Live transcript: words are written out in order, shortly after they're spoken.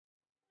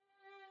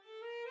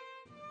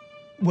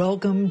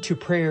Welcome to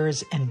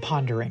Prayers and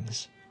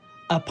Ponderings,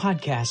 a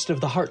podcast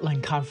of the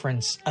Heartland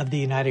Conference of the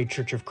United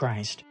Church of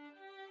Christ.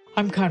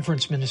 I'm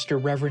Conference Minister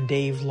Reverend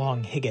Dave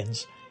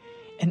Long-Higgins,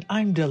 and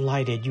I'm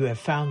delighted you have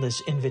found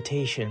this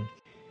invitation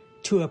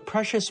to a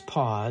precious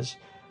pause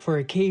for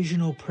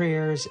occasional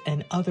prayers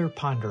and other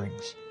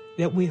ponderings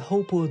that we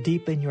hope will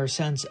deepen your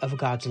sense of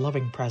God's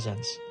loving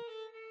presence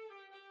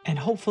and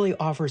hopefully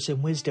offer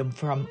some wisdom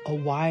from a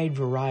wide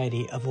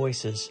variety of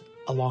voices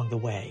along the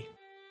way.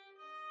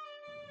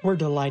 We're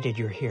delighted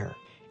you're here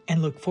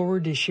and look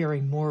forward to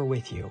sharing more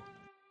with you.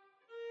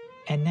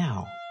 And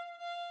now,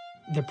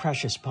 the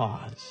precious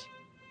pause.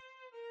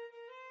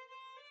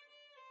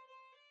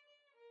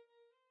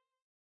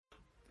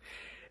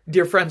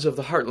 Dear friends of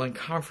the Heartland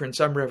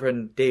Conference, I'm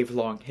Reverend Dave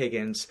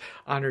Long-Higgins,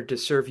 honored to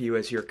serve you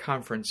as your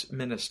conference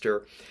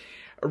minister.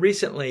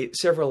 Recently,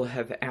 several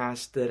have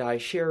asked that I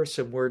share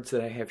some words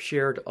that I have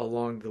shared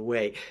along the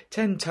way,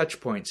 10 touch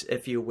points,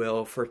 if you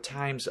will, for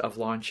times of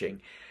launching.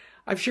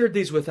 I've shared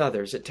these with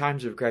others at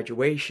times of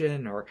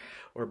graduation or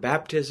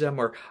baptism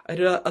or at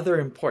other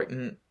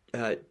important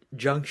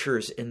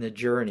junctures in the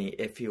journey,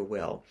 if you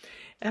will.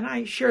 And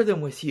I share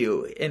them with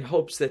you in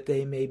hopes that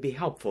they may be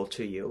helpful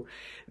to you.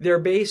 They're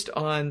based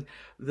on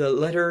the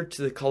letter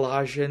to the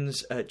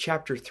Colossians,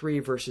 chapter 3,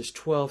 verses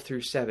 12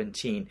 through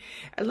 17.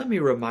 And let me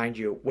remind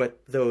you what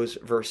those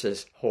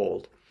verses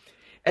hold.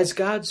 As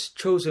God's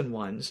chosen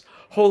ones,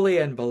 holy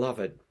and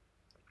beloved,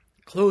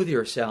 clothe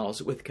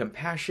yourselves with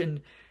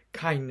compassion,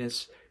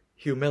 kindness,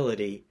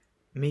 humility,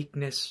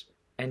 meekness,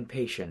 and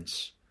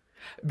patience.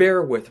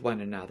 Bear with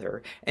one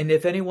another, and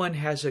if anyone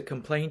has a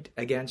complaint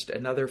against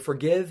another,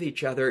 forgive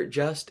each other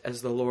just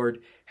as the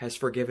Lord has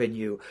forgiven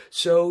you.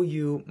 So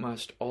you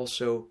must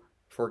also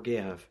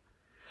forgive.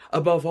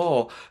 Above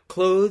all,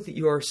 clothe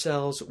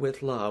yourselves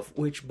with love,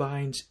 which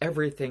binds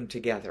everything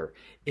together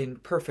in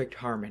perfect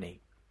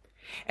harmony.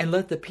 And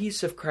let the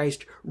peace of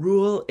Christ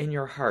rule in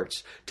your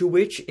hearts, to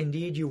which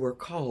indeed you were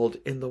called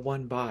in the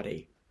one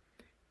body.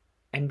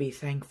 And be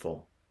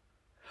thankful.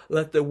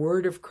 Let the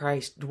word of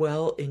Christ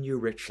dwell in you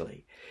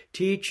richly.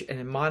 Teach and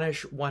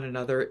admonish one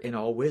another in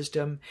all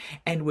wisdom,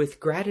 and with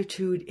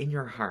gratitude in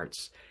your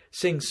hearts,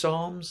 sing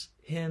psalms,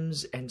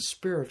 hymns, and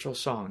spiritual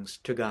songs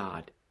to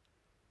God.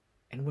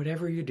 And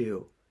whatever you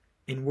do,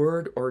 in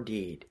word or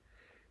deed,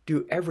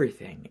 do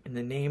everything in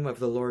the name of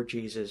the Lord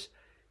Jesus,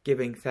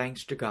 giving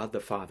thanks to God the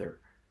Father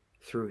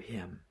through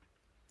him.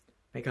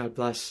 May God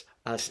bless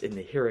us in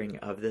the hearing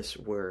of this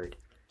word.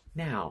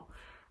 Now,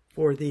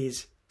 for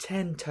these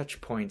 10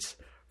 touch points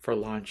for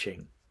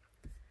launching.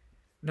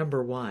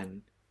 Number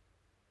 1,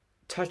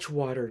 touch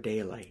water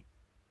daily.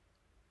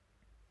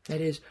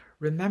 That is,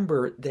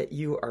 remember that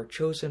you are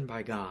chosen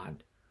by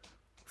God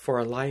for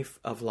a life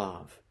of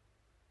love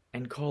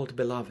and called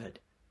beloved.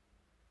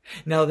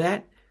 Now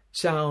that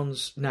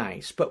sounds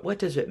nice, but what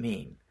does it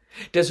mean?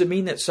 Does it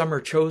mean that some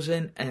are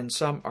chosen and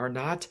some are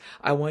not?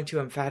 I want to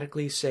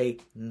emphatically say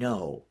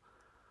no.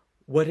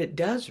 What it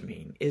does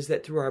mean is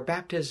that through our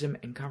baptism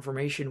and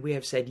confirmation, we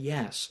have said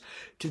yes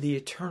to the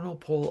eternal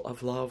pull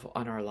of love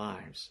on our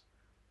lives.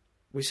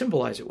 We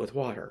symbolize it with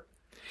water.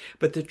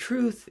 But the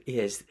truth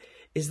is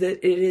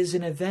that it is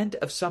an event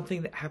of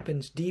something that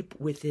happens deep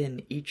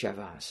within each of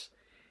us.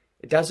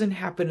 It doesn't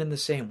happen in the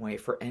same way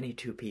for any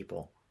two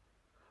people.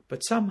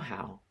 But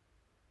somehow,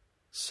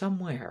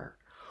 somewhere,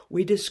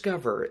 we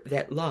discover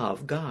that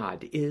love,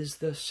 God, is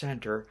the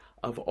center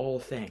of all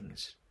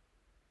things.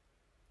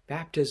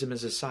 Baptism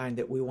is a sign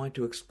that we want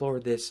to explore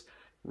this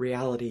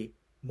reality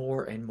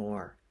more and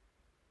more.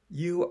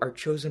 You are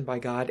chosen by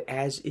God,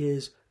 as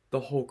is the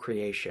whole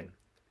creation.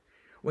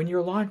 When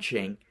you're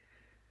launching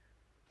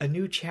a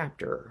new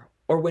chapter,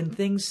 or when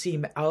things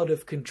seem out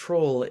of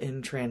control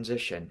in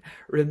transition,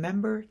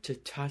 remember to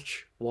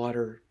touch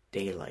water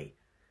daily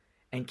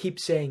and keep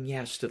saying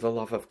yes to the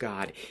love of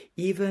God,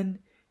 even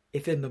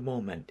if in the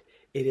moment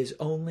it is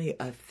only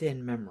a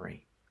thin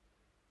memory.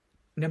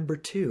 Number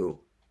 2,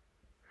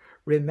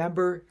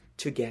 remember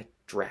to get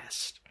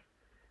dressed.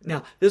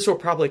 Now, this will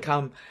probably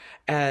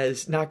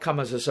not come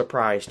as a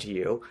surprise to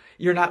you.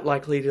 You're not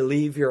likely to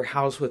leave your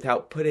house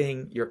without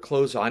putting your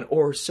clothes on,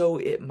 or so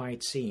it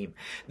might seem.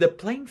 The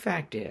plain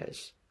fact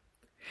is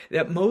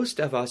that most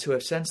of us who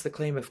have sensed the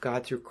claim of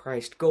God through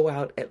Christ go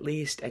out at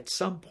least at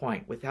some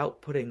point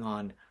without putting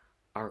on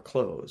our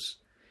clothes.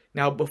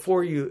 Now,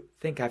 before you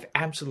think I've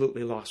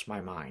absolutely lost my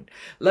mind,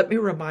 let me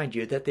remind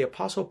you that the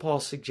Apostle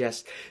Paul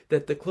suggests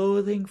that the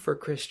clothing for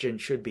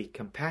Christians should be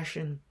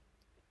compassion,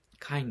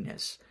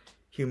 kindness,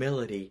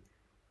 humility,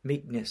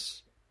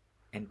 meekness,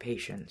 and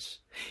patience.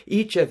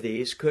 Each of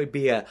these could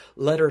be a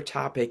letter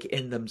topic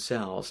in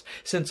themselves.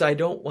 Since I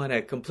don't want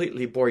to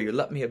completely bore you,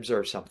 let me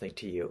observe something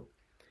to you.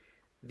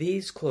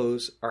 These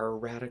clothes are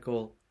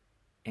radical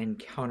and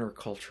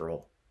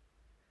countercultural.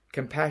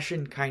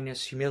 Compassion,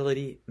 kindness,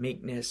 humility,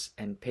 meekness,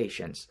 and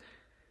patience.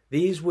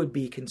 These would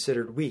be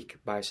considered weak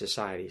by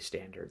society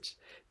standards,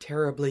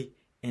 terribly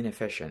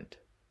inefficient.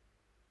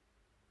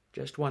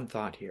 Just one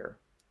thought here.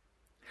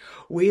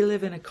 We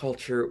live in a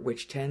culture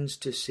which tends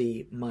to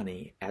see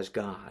money as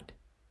God.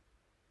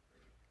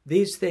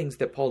 These things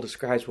that Paul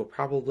describes will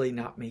probably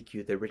not make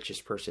you the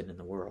richest person in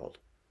the world.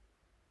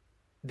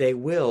 They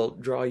will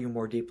draw you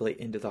more deeply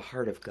into the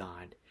heart of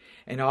God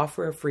and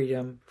offer a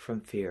freedom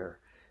from fear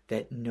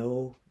that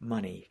no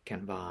money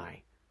can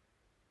buy.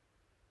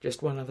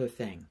 Just one other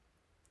thing.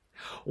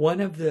 One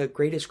of the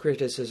greatest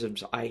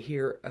criticisms I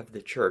hear of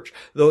the church,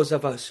 those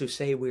of us who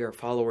say we are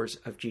followers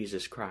of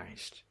Jesus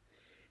Christ,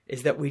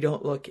 is that we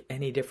don't look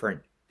any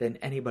different than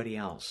anybody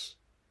else.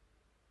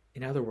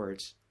 In other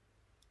words,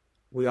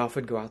 we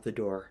often go out the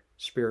door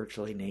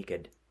spiritually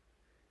naked.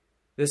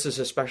 This is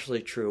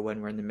especially true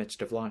when we're in the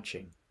midst of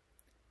launching.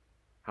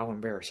 How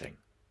embarrassing.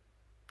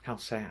 How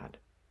sad.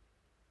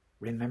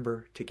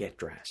 Remember to get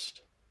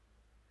dressed.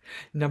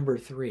 Number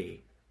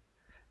 3,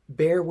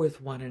 bear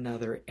with one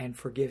another and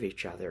forgive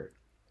each other.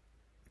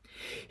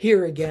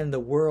 Here again, the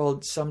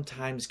world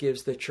sometimes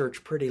gives the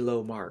church pretty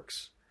low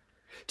marks.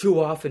 Too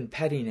often,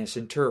 pettiness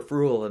and turf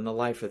rule in the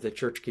life of the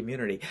church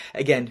community.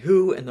 Again,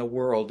 who in the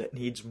world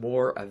needs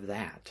more of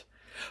that?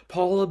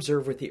 Paul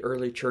observed with the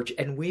early church,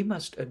 and we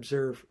must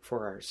observe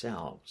for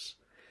ourselves,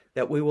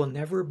 that we will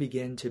never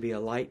begin to be a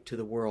light to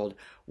the world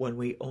when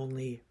we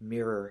only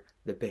mirror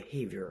the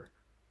behavior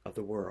of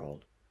the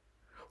world.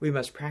 We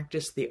must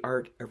practice the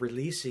art of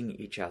releasing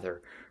each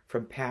other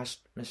from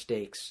past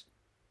mistakes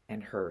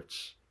and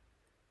hurts.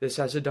 This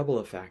has a double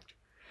effect.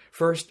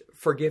 First,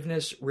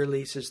 forgiveness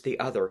releases the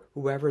other,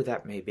 whoever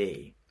that may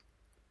be.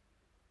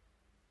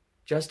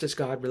 Just as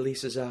God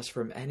releases us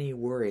from any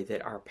worry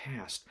that our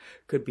past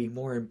could be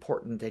more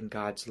important than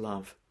God's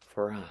love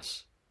for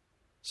us.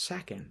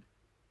 Second,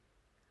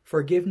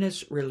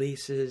 forgiveness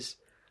releases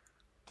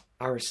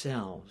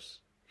ourselves.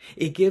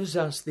 It gives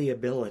us the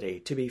ability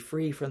to be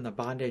free from the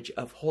bondage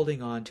of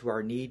holding on to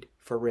our need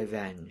for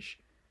revenge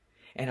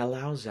and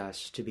allows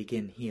us to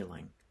begin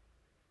healing.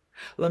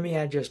 Let me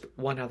add just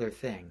one other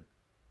thing.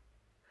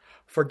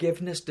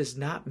 Forgiveness does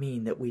not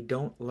mean that we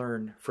don't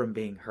learn from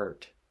being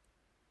hurt.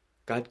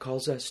 God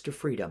calls us to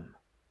freedom,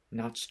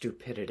 not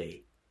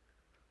stupidity.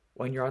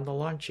 When you're on the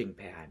launching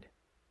pad,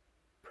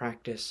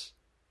 practice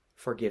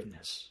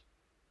forgiveness.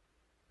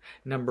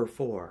 Number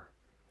 4,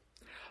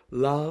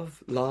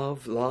 love,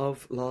 love,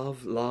 love,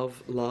 love,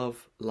 love,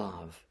 love,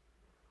 love.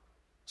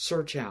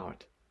 Search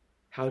out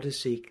how to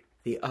seek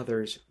the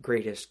other's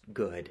greatest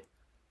good.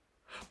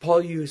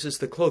 Paul uses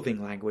the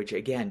clothing language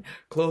again.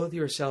 Clothe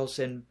yourselves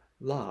in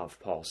love,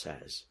 Paul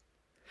says.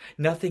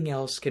 Nothing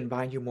else can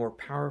bind you more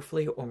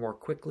powerfully or more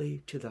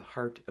quickly to the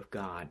heart of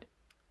God.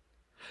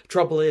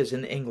 Trouble is,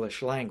 in the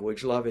English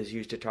language, love is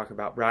used to talk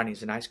about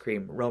brownies and ice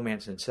cream,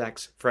 romance and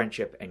sex,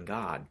 friendship and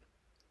God.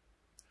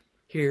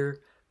 Here,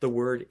 the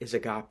word is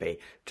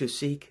agape, to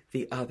seek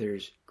the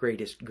other's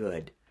greatest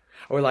good.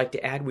 I would like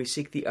to add, we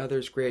seek the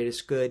other's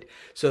greatest good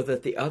so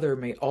that the other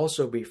may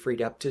also be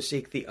freed up to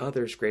seek the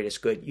other's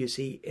greatest good. You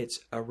see,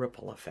 it's a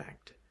ripple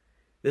effect.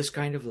 This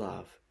kind of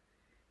love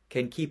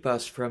can keep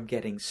us from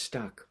getting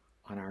stuck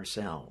on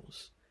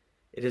ourselves.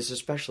 It is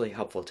especially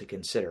helpful to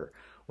consider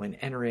when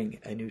entering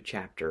a new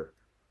chapter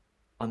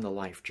on the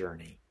life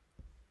journey.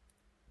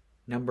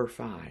 Number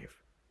 5,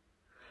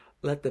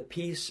 let the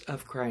peace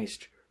of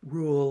Christ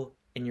rule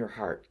in your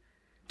heart,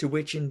 to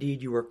which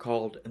indeed you are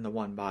called in the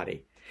one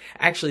body.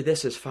 Actually,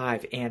 this is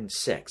 5 and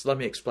 6. Let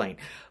me explain.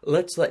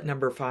 Let's let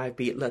number 5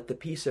 be, let the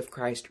peace of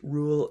Christ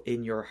rule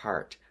in your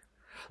heart.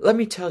 Let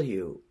me tell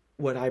you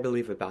what I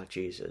believe about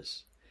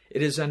Jesus.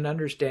 It is an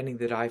understanding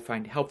that I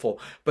find helpful,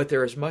 but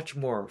there is much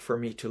more for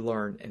me to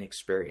learn and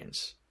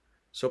experience.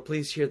 So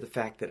please hear the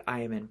fact that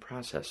I am in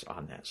process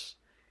on this.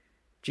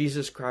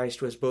 Jesus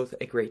Christ was both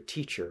a great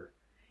teacher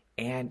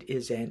and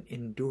is an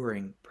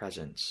enduring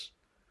presence.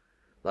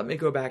 Let me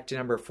go back to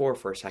number 4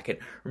 for a second.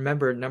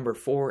 Remember, number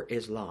 4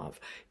 is love.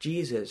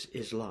 Jesus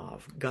is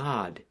love.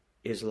 God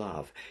is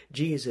love.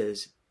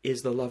 Jesus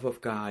is the love of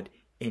God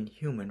in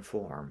human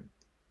form.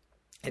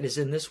 It is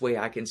in this way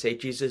I can say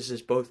Jesus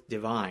is both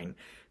divine,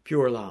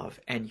 pure love,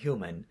 and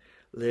human,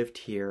 lived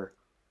here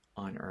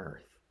on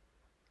earth.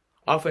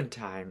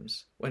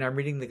 Oftentimes, when I'm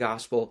reading the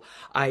gospel,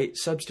 I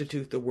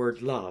substitute the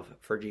word love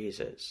for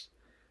Jesus.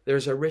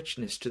 There's a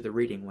richness to the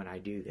reading when I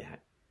do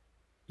that.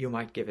 You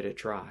might give it a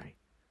try.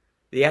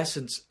 The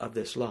essence of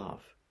this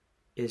love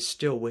is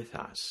still with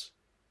us.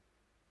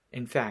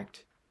 In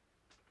fact,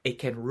 it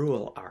can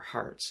rule our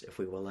hearts if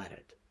we will let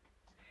it.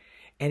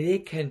 And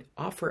it can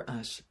offer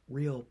us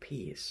real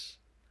peace.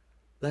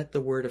 Let the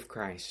word of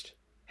Christ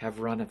have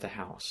run of the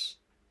house.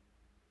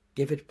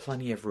 Give it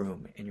plenty of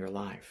room in your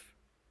life.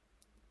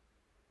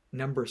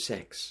 Number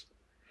 6,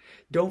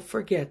 don't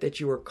forget that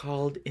you are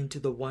called into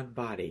the one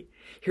body.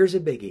 Here's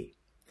a biggie.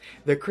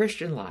 The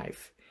Christian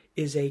life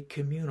is a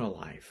communal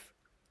life.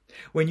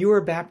 When you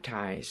were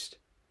baptized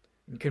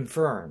and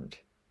confirmed,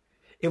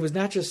 it was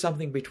not just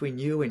something between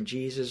you and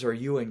Jesus or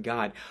you and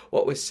God.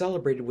 What was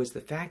celebrated was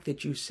the fact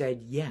that you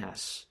said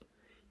yes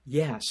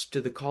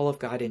to the call of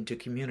God into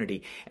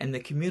community. And the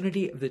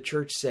community of the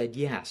church said,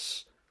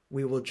 yes,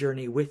 we will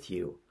journey with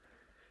you.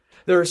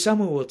 There are some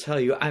who will tell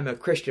you, I'm a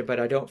Christian, but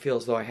I don't feel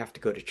as though I have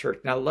to go to church.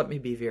 Now, let me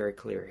be very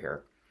clear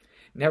here.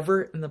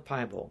 Never in the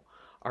Bible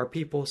are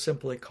people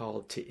simply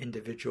called to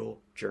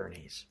individual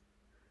journeys.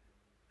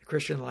 The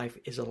Christian life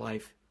is a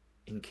life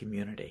in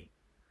community.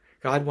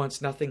 God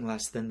wants nothing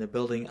less than the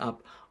building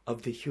up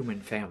of the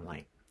human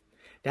family.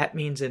 That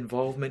means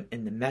involvement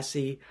in the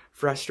messy,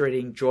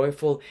 frustrating,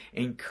 joyful,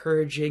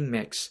 encouraging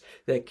mix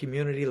that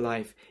community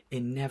life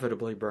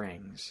inevitably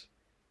brings.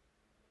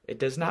 It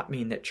does not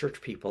mean that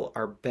church people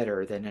are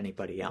better than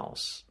anybody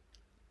else.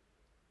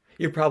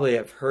 You probably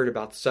have heard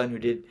about the son who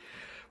did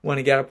want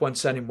to get up one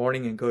Sunday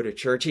morning and go to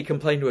church. He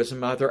complained to his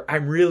mother,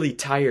 "I'm really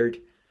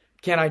tired.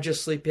 Can't I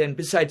just sleep in?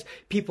 Besides,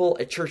 people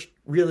at church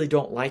really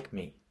don't like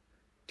me."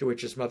 To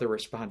which his mother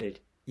responded,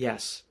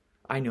 "Yes,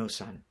 I know,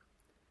 son,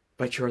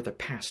 but you're the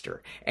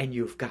pastor and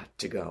you've got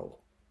to go."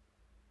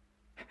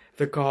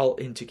 The call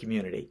into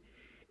community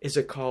is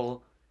a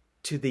call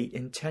to the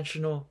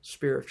intentional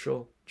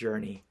spiritual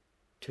journey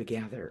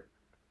together.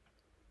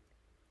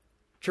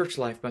 Church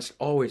life must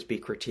always be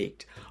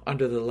critiqued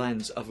under the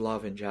lens of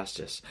love and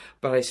justice,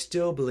 but I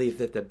still believe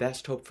that the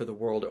best hope for the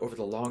world over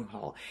the long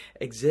haul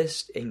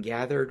exists in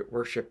gathered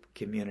worship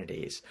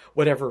communities,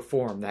 whatever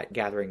form that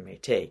gathering may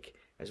take.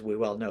 As we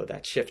well know,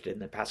 that shifted in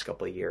the past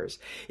couple of years.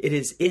 It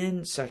is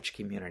in such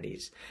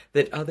communities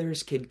that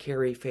others can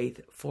carry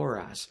faith for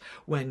us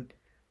when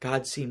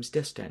God seems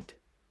distant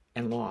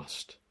and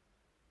lost.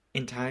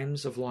 In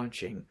times of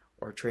launching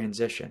or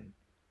transition,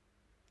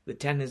 the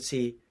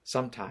tendency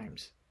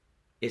sometimes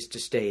is to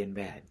stay in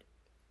bed.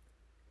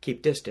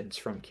 Keep distance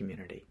from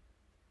community.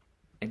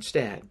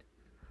 Instead,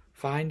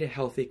 find a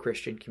healthy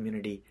Christian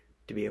community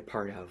to be a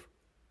part of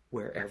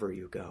wherever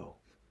you go.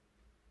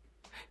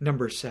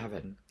 Number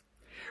 7,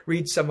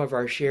 read some of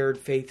our shared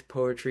faith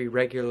poetry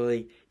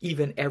regularly,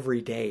 even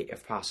every day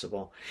if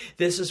possible.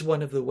 This is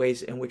one of the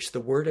ways in which the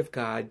Word of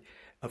God,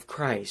 of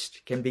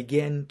Christ, can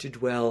begin to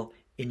dwell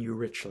in you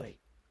richly.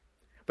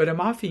 But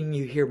I'm often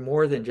you hear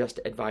more than just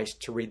advice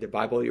to read the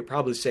Bible. You're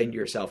probably saying to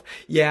yourself,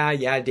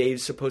 yeah,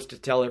 Dave's supposed to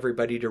tell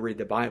everybody to read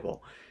the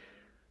Bible.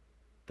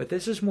 But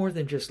this is more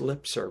than just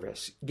lip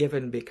service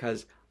given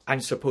because I'm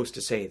supposed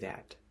to say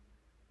that.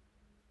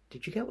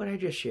 Did you get what I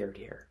just shared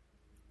here?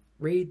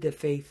 Read the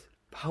faith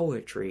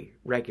poetry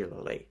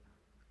regularly.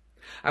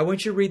 I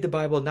want you to read the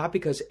Bible not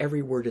because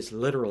every word is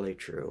literally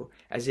true,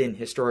 as in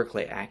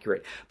historically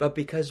accurate, but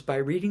because by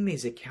reading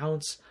these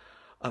accounts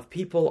of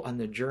people on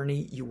the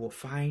journey, you will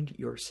find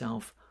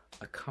yourself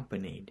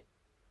accompanied.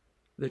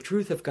 The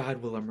truth of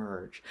God will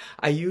emerge.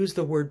 I use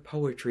the word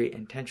poetry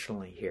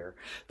intentionally here.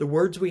 The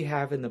words we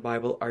have in the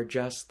Bible are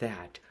just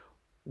that,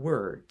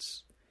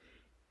 words.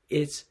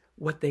 It's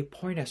what they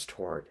point us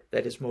toward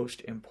that is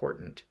most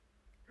important.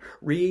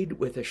 Read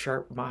with a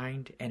sharp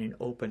mind and an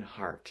open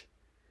heart.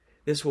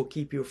 This will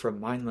keep you from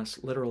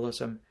mindless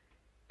literalism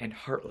and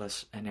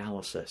heartless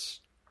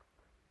analysis.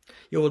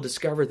 You will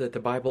discover that the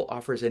Bible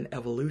offers an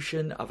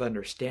evolution of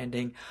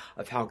understanding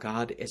of how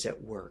God is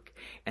at work,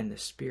 and the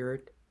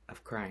Spirit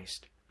of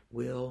Christ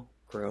will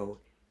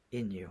grow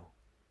in you.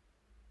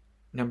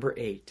 Number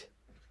 8,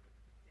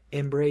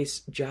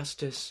 embrace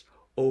justice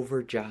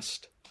over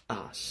just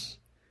us.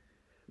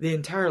 The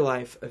entire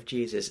life of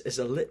Jesus is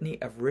a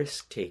litany of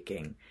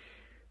risk-taking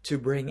to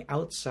bring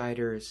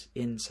outsiders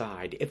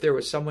inside. If there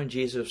was someone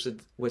Jesus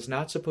was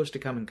not supposed to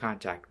come in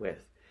contact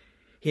with,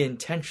 he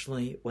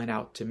intentionally went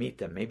out to meet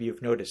them. Maybe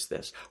you've noticed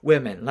this.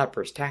 Women,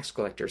 lepers, tax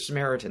collectors,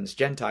 Samaritans,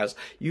 Gentiles,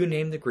 you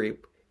name the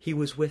group, he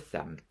was with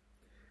them.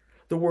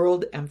 The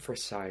world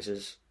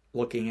emphasizes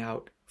looking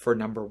out for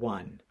number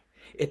 1.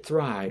 It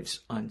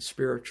thrives on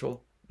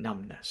spiritual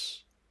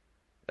numbness,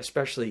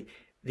 especially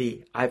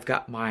the "I've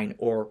got mine"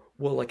 or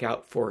 "we'll look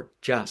out for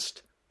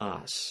just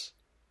us"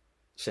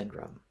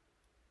 syndrome.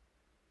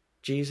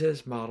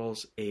 Jesus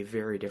models a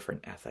very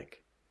different ethic.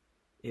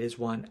 It is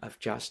one of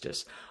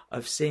justice,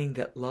 of seeing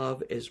that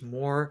love is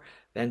more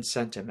than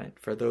sentiment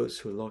for those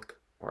who look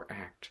or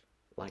act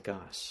like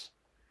us.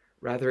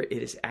 Rather, it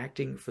is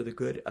acting for the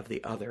good of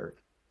the other,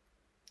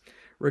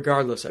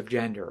 regardless of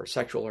gender or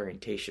sexual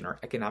orientation or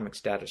economic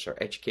status or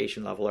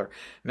education level or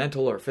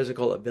mental or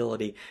physical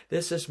ability.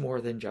 This is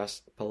more than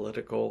just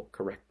political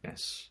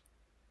correctness.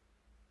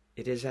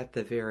 It is at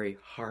the very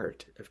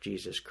heart of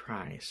Jesus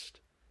Christ.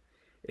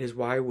 It is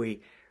why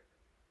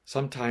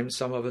sometimes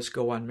some of us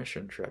go on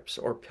mission trips,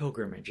 or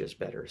pilgrimages,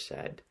 better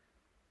said.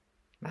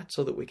 Not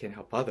so that we can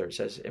help others,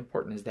 as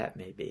important as that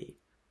may be,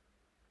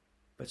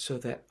 but so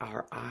that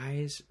our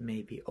eyes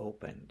may be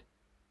opened,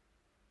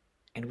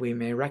 and we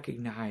may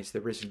recognize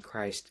the risen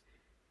Christ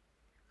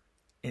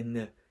in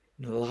the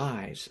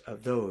lives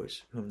of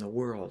those whom the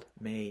world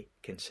may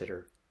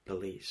consider the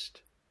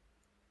least,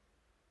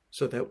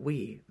 so that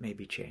we may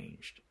be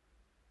changed.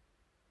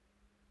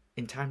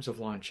 In times of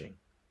launching,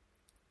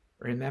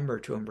 remember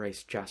to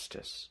embrace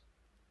justice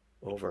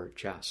over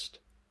just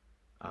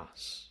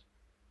us.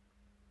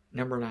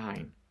 Number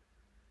 9,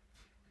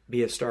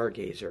 be a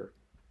stargazer.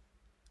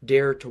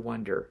 Dare to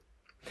wonder.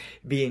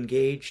 Be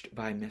engaged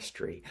by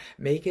mystery.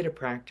 Make it a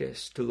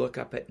practice to look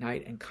up at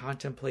night and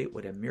contemplate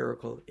what a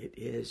miracle it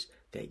is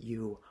that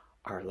you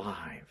are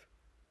alive.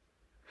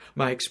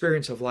 My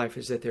experience of life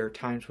is that there are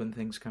times when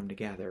things come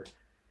together,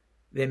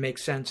 They make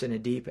sense in a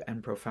deep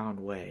and profound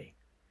way.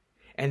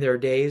 And there are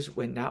days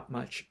when not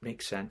much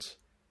makes sense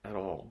at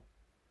all.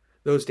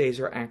 Those days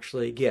are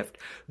actually a gift,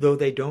 though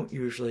they don't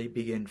usually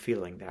begin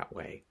feeling that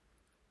way.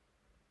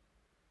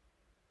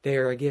 They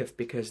are a gift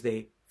because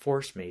they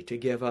force me to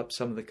give up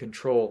some of the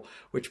control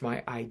which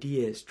my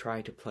ideas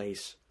try to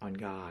place on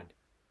God.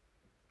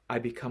 I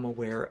become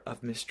aware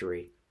of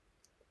mystery.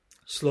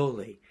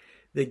 Slowly,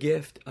 the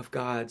gift of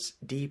God's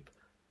deep,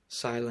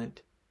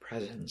 silent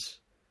presence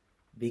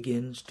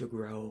begins to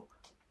grow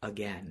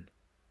again,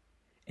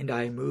 and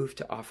I move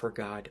to offer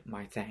God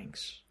my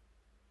thanks.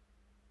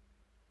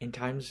 In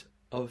times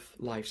of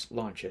life's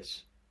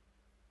launches,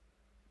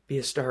 be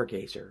a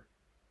stargazer.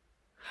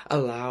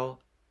 Allow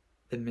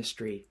the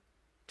mystery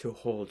to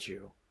hold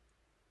you.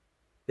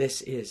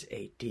 This is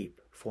a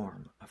deep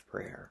form of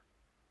prayer,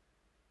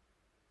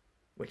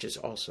 which is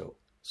also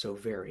so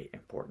very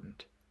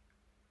important.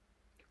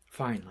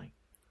 Finally,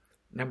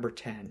 number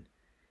 10,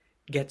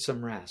 get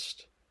some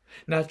rest.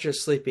 Not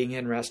just sleeping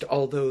in rest,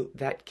 although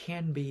that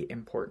can be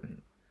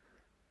important.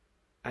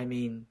 I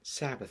mean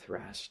Sabbath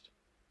rest.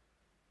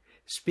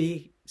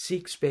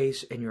 Seek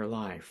space in your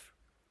life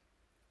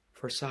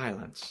for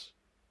silence.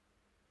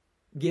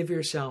 Give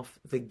yourself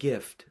the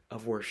gift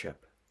of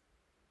worship.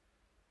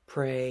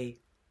 Pray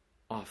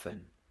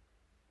often.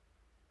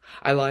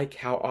 I like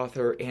how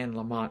author Anne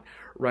Lamott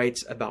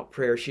writes about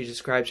prayer. She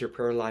describes her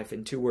prayer life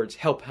in 2 words: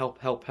 help, help,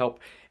 help, help,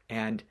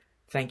 and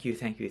thank you,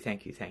 thank you,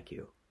 thank you, thank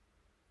you.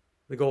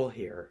 The goal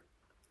here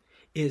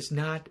is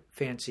not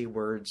fancy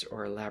words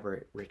or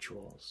elaborate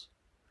rituals.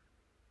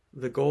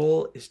 The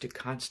goal is to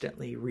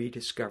constantly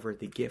rediscover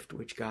the gift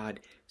which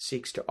God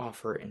seeks to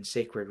offer in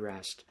sacred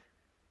rest,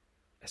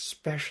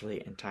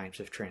 especially in times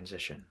of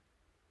transition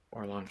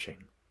or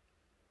launching.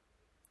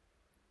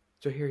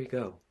 So here you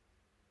go.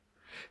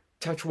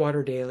 Touch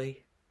water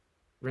daily,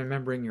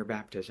 remembering your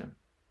baptism.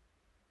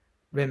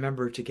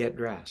 Remember to get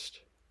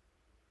dressed.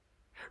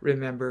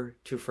 Remember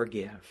to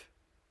forgive.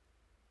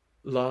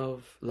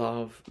 Love,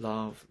 love,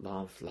 love,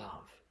 love,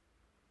 love.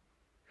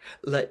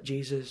 Let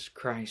Jesus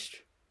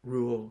Christ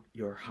rule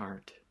your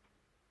heart.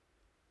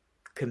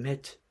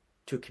 Commit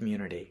to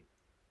community.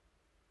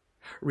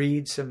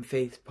 Read some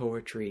faith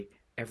poetry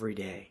every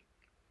day.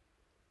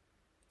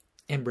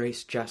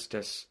 Embrace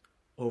justice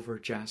over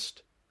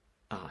just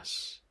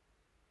us.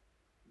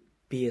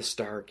 Be a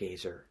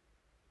stargazer.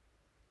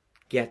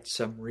 Get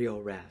some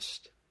real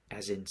rest,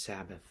 as in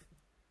Sabbath.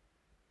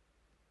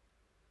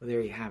 Well,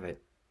 there you have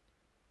it.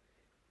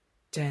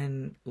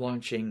 10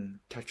 launching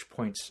touch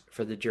points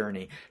for the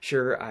journey.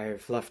 Sure,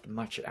 I've left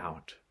much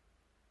out,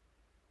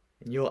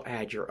 and you'll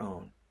add your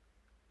own.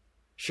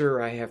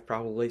 Sure, I have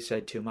probably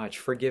said too much.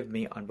 Forgive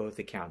me on both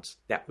accounts.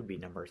 That would be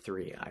number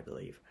 3, I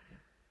believe.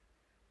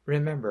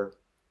 Remember,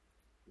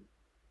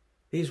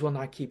 these will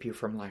not keep you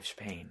from life's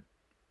pain.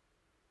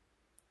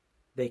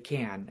 They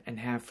can, and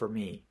have for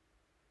me,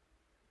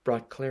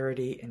 brought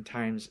clarity in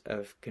times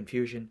of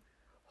confusion,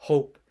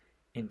 hope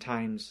in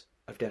times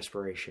of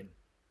desperation.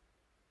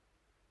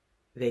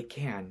 They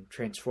can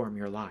transform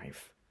your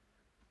life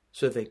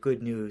so that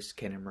good news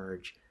can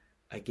emerge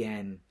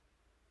again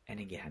and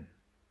again.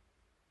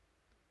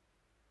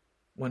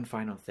 One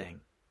final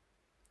thing.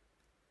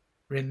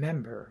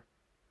 Remember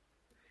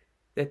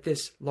that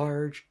this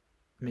large,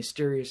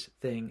 mysterious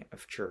thing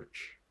of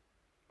church,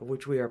 of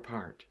which we are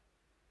part,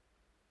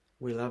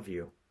 we love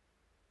you,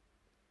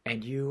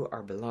 and you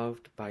are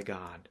beloved by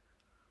God,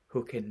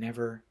 who can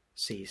never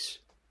cease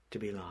to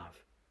be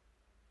loved.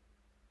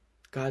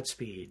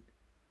 Godspeed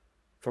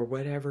for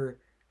whatever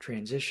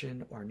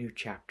transition or new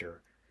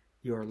chapter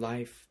your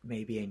life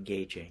may be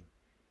engaging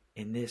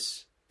in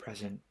this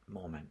present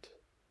moment.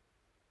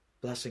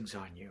 Blessings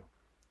on you.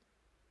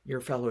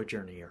 Your fellow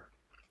journeyer,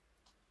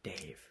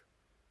 Dave.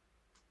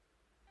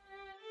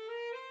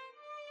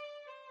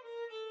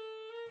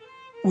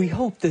 We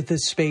hope that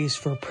this space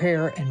for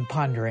prayer and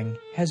pondering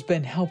has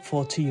been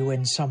helpful to you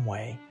in some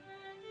way.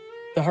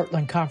 The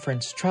Heartland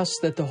Conference trusts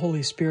that the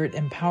Holy Spirit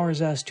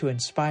empowers us to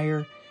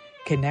inspire,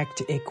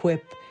 connect,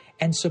 equip,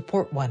 and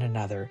support one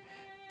another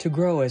to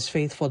grow as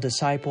faithful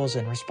disciples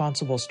and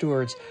responsible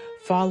stewards,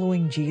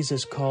 following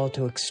Jesus' call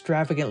to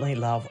extravagantly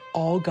love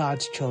all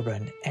God's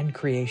children and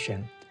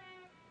creation.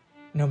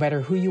 No matter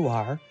who you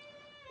are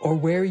or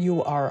where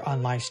you are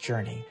on life's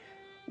journey,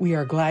 we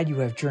are glad you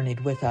have journeyed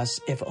with us,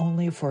 if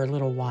only for a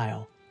little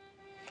while.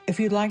 If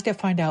you'd like to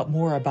find out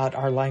more about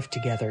our life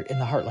together in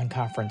the Heartland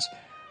Conference,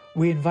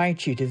 we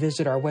invite you to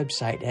visit our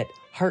website at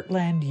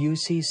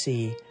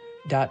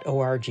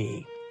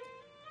heartlanducc.org.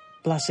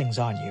 Blessings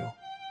on you.